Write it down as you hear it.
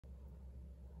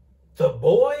The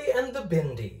Boy and the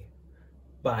Bindi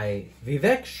by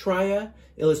Vivek Shraya,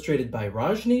 illustrated by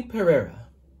Rajni Perera.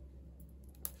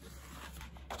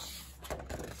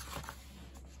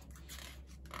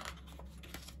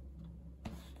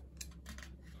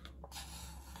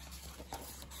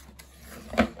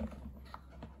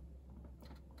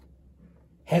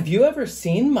 Have you ever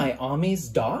seen my Ammie's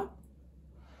dot?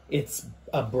 It's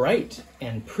a bright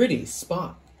and pretty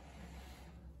spot.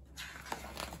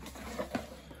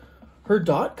 Her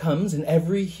dot comes in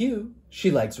every hue.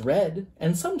 She likes red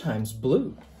and sometimes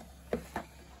blue.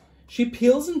 She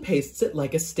peels and pastes it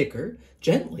like a sticker,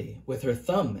 gently with her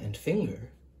thumb and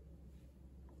finger.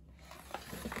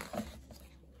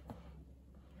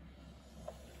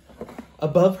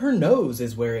 Above her nose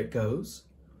is where it goes.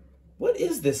 What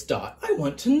is this dot? I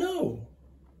want to know.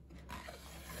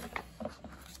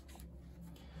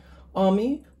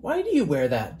 Ammie, why do you wear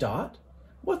that dot?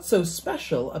 What's so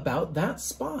special about that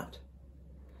spot?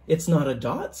 It's not a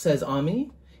dot, says Ammie.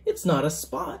 It's not a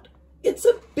spot. It's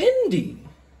a bindi.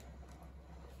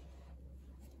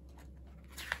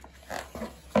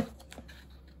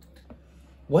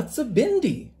 What's a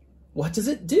bindi? What does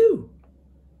it do?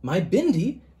 My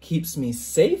bindi keeps me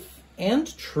safe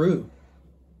and true.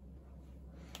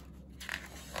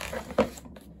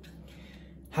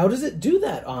 How does it do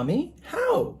that, Ammie?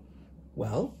 How?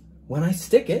 Well, when I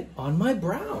stick it on my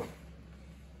brow.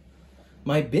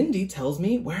 My bindi tells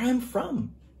me where I'm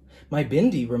from. My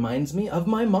bindi reminds me of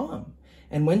my mom,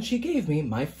 and when she gave me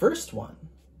my first one.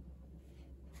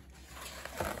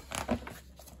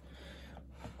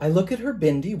 I look at her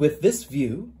bindi with this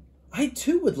view. I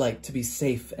too would like to be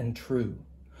safe and true.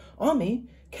 Ammie,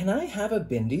 can I have a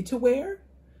bindi to wear?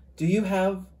 Do you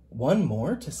have one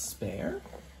more to spare?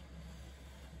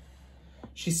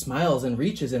 She smiles and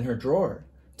reaches in her drawer.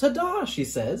 Ta-da, she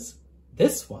says.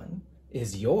 This one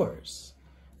is yours.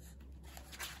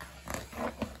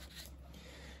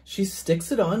 She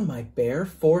sticks it on my bare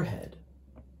forehead.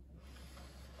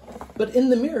 But in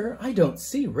the mirror, I don't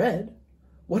see red.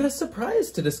 What a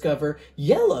surprise to discover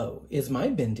yellow is my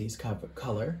bindi's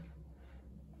color.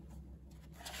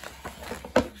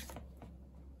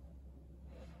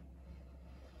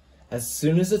 As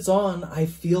soon as it's on, I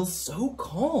feel so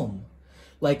calm,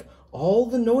 like all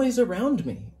the noise around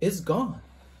me is gone.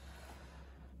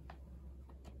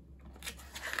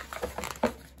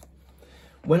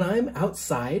 When I'm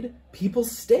outside, people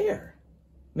stare.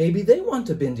 Maybe they want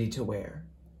a bindi to wear.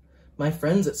 My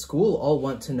friends at school all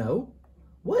want to know,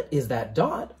 what is that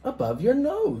dot above your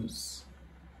nose?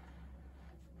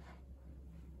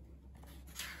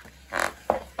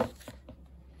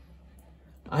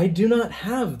 I do not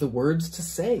have the words to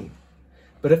say,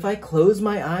 but if I close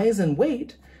my eyes and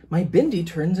wait, my bindi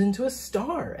turns into a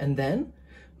star, and then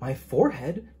my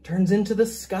forehead turns into the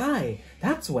sky.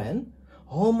 That's when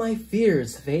all my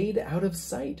fears fade out of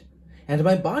sight, and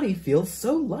my body feels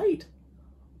so light.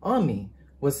 Ammie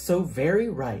was so very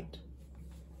right.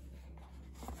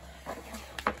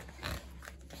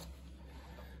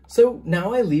 So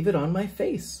now I leave it on my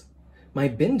face. My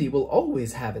bindi will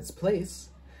always have its place.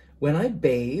 When I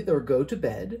bathe or go to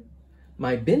bed,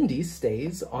 my bindi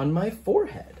stays on my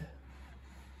forehead.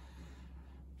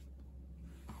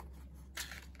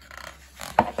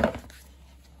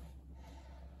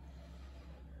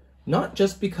 Not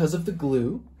just because of the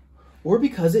glue, or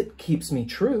because it keeps me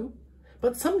true,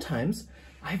 but sometimes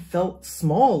I felt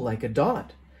small like a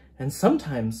dot, and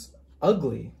sometimes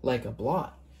ugly like a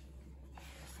blot.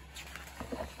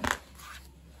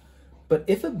 But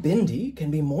if a bindi can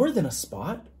be more than a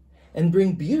spot, and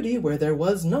bring beauty where there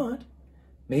was not,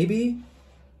 maybe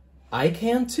I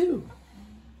can too.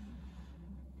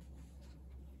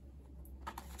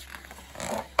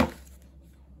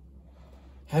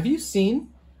 Have you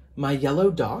seen my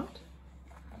yellow dot?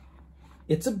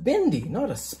 It's a bindi, not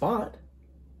a spot.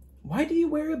 Why do you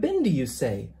wear a bindi, you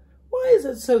say? Why is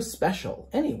it so special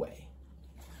anyway?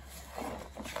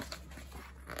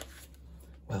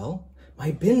 Well,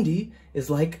 my bindi is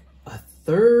like a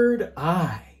third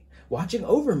eye, watching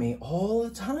over me all the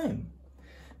time,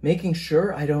 making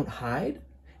sure I don't hide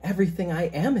everything I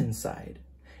am inside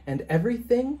and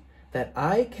everything that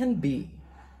I can be.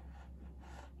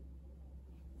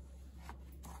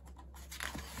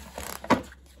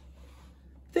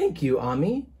 Thank you,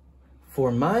 Ammie,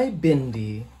 for my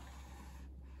bindi.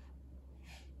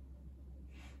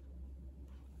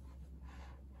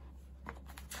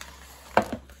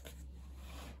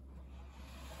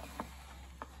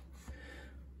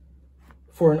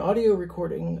 For an audio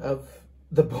recording of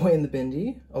The Boy and the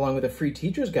Bindi, along with a free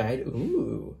teacher's guide,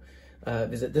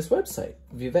 visit this website,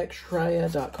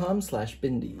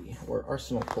 vivekshraya.com/bindi or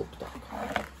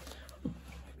arsenalpulp.com.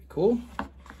 Cool.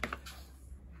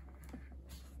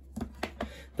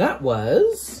 That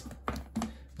was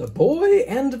The Boy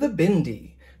and the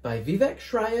Bindi by Vivek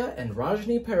Shraya and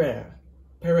Rajni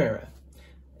Perera.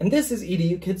 And this is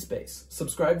EDU Kid Space.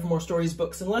 Subscribe for more stories,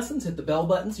 books, and lessons. Hit the bell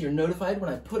button so you're notified when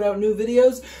I put out new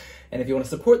videos. And if you want to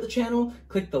support the channel,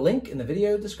 click the link in the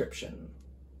video description.